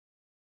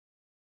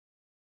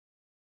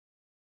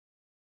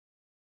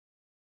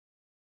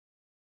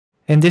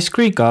In this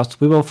screencast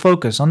we will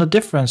focus on the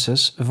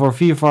differences for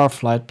VFR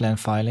flight plan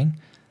filing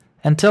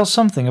and tell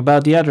something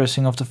about the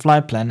addressing of the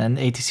flight plan and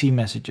ATC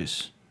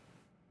messages.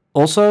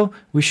 Also,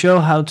 we show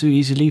how to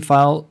easily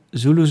file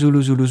Zulu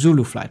Zulu Zulu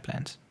Zulu flight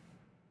plans.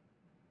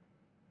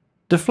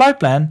 The flight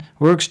plan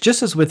works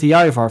just as with the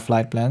IFR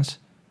flight plans,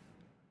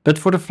 but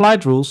for the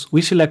flight rules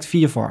we select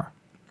VFR.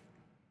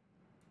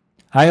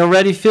 I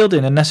already filled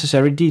in the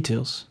necessary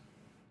details.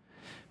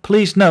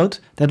 Please note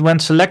that when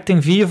selecting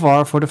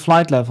VFR for the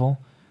flight level,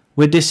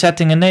 with this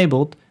setting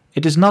enabled,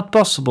 it is not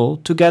possible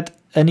to get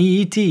an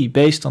EET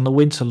based on the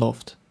wind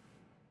aloft.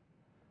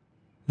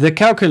 The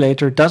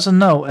calculator doesn't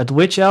know at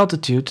which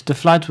altitude the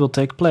flight will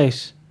take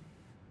place.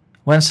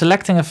 When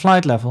selecting a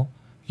flight level,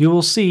 you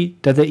will see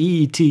that the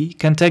EET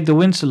can take the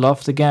wind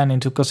aloft again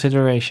into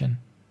consideration.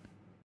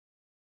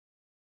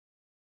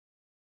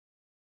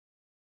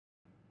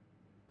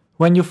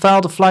 When you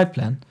file the flight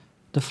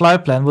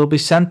plan will be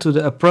sent to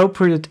the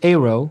appropriate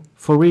AERO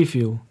for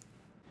review.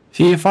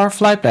 VFR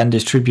flight plan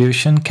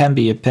distribution can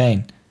be a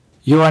pain.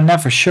 You are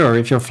never sure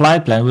if your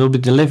flight plan will be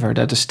delivered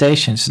at the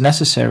stations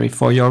necessary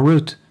for your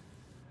route.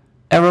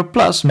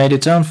 AeroPlus made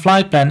its own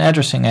flight plan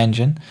addressing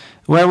engine,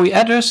 where we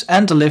address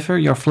and deliver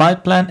your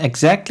flight plan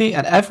exactly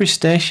at every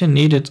station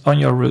needed on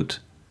your route.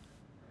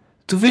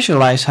 To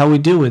visualize how we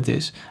deal with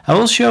this, I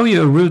will show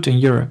you a route in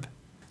Europe.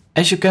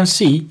 As you can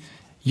see,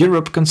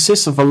 Europe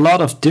consists of a lot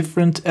of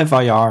different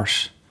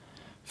VFRs.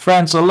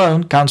 France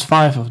alone counts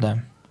 5 of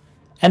them.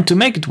 And to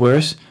make it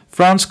worse,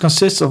 France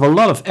consists of a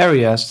lot of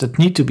areas that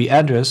need to be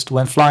addressed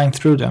when flying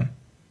through them.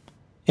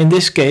 In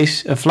this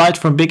case, a flight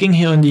from Biggin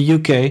Hill in the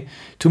UK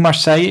to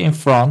Marseille in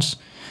France,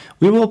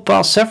 we will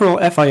pass several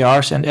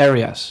VFRs and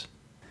areas.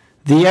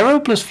 The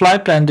AeroPlus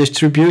Flightplan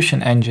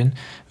distribution engine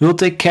will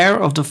take care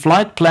of the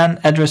flight plan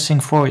addressing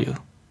for you.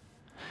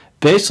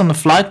 Based on the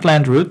flight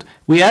planned route,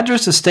 we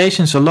address the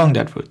stations along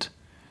that route,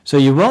 so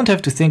you won't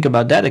have to think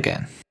about that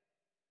again.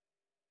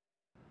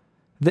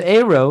 The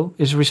AERO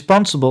is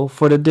responsible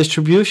for the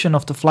distribution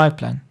of the flight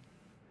plan.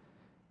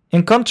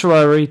 In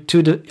contrary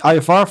to the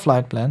IFR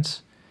flight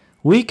plans,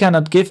 we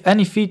cannot give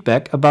any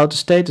feedback about the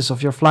status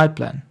of your flight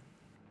plan.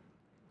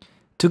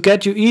 To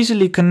get you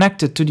easily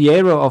connected to the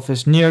AERO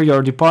office near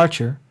your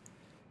departure,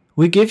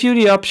 we give you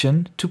the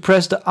option to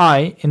press the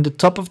I in the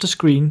top of the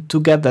screen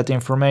to get that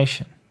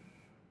information.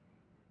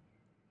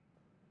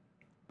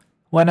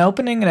 When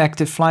opening an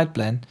active flight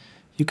plan,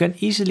 you can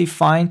easily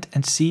find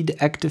and see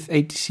the active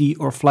ATC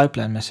or flight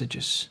plan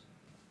messages.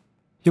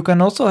 You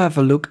can also have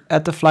a look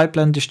at the flight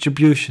plan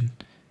distribution.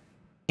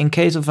 In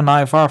case of an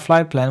IFR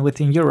flight plan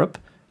within Europe,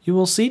 you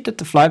will see that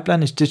the flight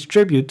plan is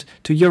distributed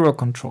to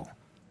Eurocontrol.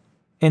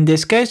 In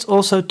this case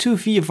also 2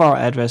 VFR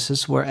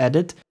addresses were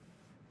added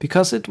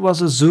because it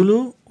was a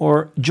Zulu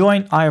or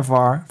Join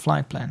IFR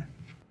flight plan.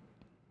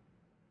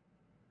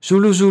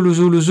 Zulu Zulu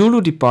Zulu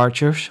Zulu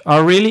departures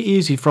are really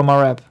easy from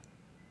our app.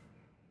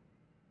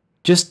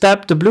 Just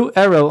tap the blue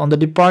arrow on the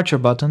departure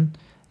button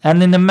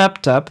and in the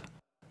map tab,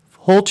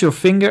 hold your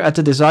finger at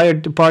the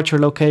desired departure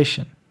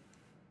location.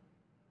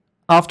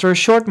 After a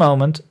short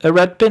moment, a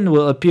red pin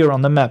will appear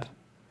on the map.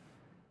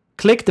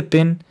 Click the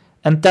pin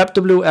and tap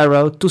the blue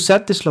arrow to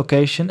set this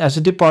location as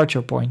a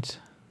departure point.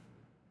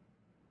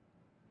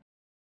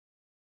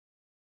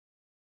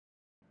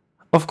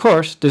 Of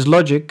course, this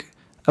logic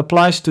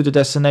applies to the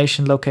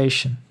destination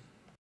location.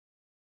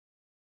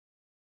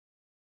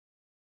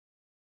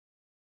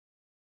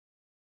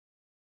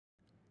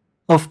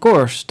 Of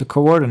course, the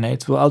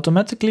coordinates will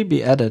automatically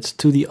be added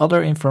to the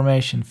other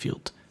information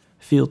field,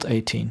 field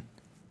 18.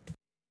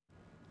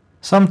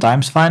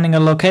 Sometimes finding a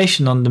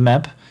location on the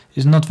map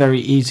is not very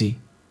easy.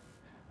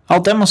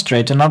 I'll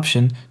demonstrate an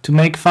option to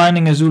make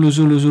finding a Zulu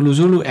Zulu Zulu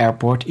Zulu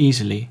airport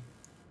easily.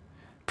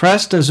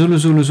 Press the Zulu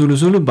Zulu Zulu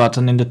Zulu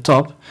button in the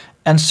top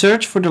and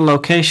search for the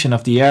location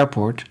of the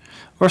airport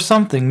or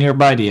something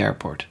nearby the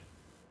airport.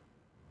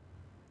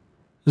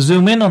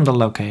 Zoom in on the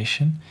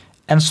location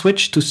and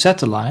switch to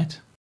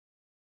satellite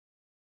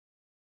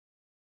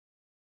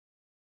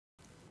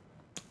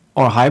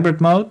or hybrid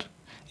mode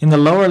in the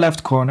lower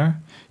left corner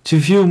to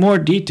view more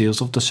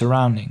details of the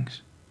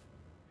surroundings.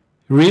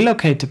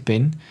 Relocate the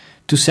pin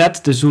to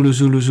set the Zulu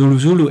Zulu Zulu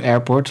Zulu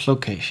airport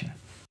location.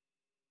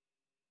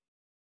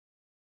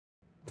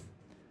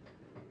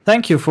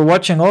 Thank you for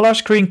watching all our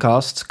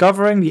screencasts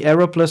covering the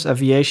AeroPlus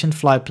Aviation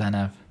Flightplan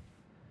app.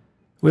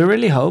 We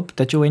really hope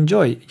that you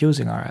enjoy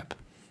using our app.